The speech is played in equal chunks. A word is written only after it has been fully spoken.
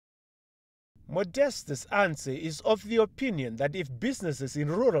Modestus Anse is of the opinion that if businesses in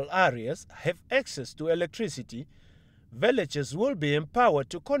rural areas have access to electricity, villagers will be empowered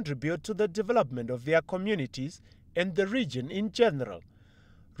to contribute to the development of their communities and the region in general.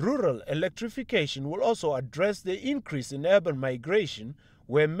 Rural electrification will also address the increase in urban migration,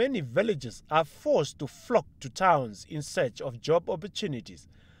 where many villages are forced to flock to towns in search of job opportunities.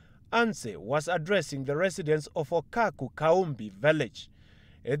 Anse was addressing the residents of Okaku Kaumbi village.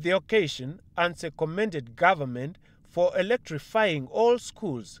 At the occasion, Anse commended government for electrifying all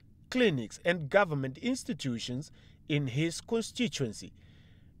schools, clinics and government institutions in his constituency.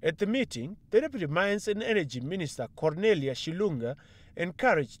 At the meeting, the Deputy Mines and Energy Minister Cornelia Shilunga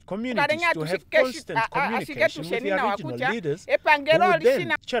encouraged communities to have constant communication with their regional leaders who would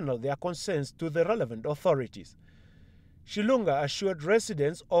then channel their concerns to the relevant authorities. Shilunga assured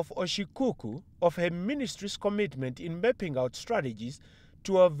residents of Oshikuku of her ministry's commitment in mapping out strategies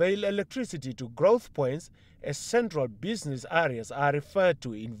to avail electricity to growth points as central business areas are referred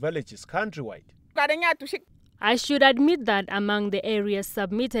to in villages countrywide. I should admit that among the areas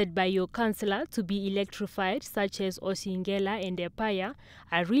submitted by your councillor to be electrified, such as Osingela and Epaya,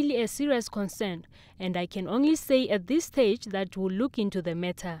 are really a serious concern, and I can only say at this stage that we'll look into the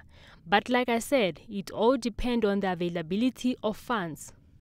matter. But like I said, it all depends on the availability of funds.